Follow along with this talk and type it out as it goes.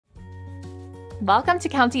Welcome to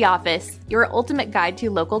County Office, your ultimate guide to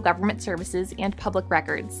local government services and public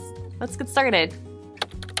records. Let's get started.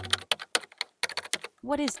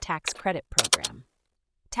 What is tax credit program?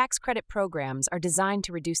 Tax credit programs are designed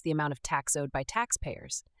to reduce the amount of tax owed by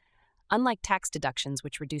taxpayers. Unlike tax deductions,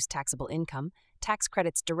 which reduce taxable income, tax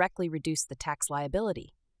credits directly reduce the tax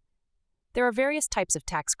liability. There are various types of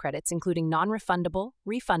tax credits, including nonrefundable,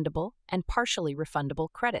 refundable, and partially refundable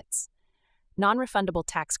credits. Nonrefundable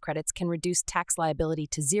tax credits can reduce tax liability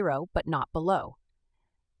to zero, but not below.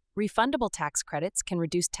 Refundable tax credits can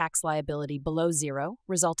reduce tax liability below zero,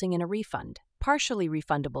 resulting in a refund. Partially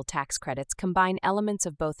refundable tax credits combine elements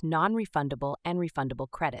of both non-refundable and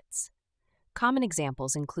refundable credits. Common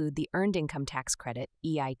examples include the Earned Income Tax Credit,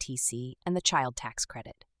 EITC, and the Child Tax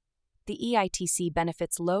Credit. The EITC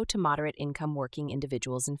benefits low to moderate income working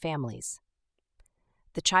individuals and families.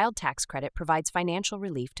 The Child Tax Credit provides financial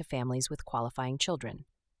relief to families with qualifying children.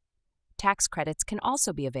 Tax credits can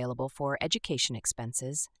also be available for education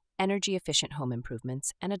expenses, energy-efficient home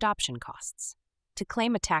improvements, and adoption costs. To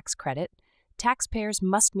claim a tax credit, taxpayers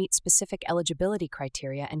must meet specific eligibility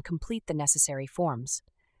criteria and complete the necessary forms.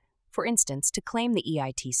 For instance, to claim the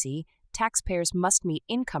EITC, taxpayers must meet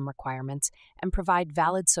income requirements and provide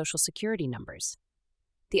valid Social Security numbers.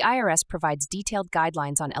 The IRS provides detailed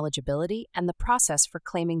guidelines on eligibility and the process for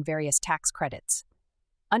claiming various tax credits.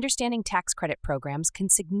 Understanding tax credit programs can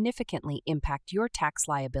significantly impact your tax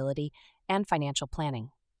liability and financial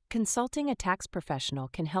planning. Consulting a tax professional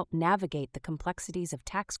can help navigate the complexities of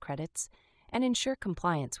tax credits and ensure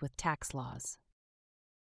compliance with tax laws.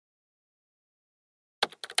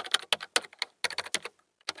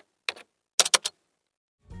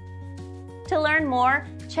 To learn more,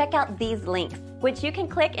 check out these links, which you can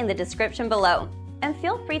click in the description below. And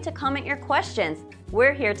feel free to comment your questions.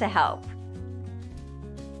 We're here to help.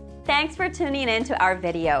 Thanks for tuning in to our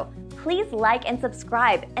video. Please like and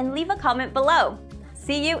subscribe and leave a comment below.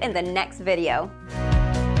 See you in the next video.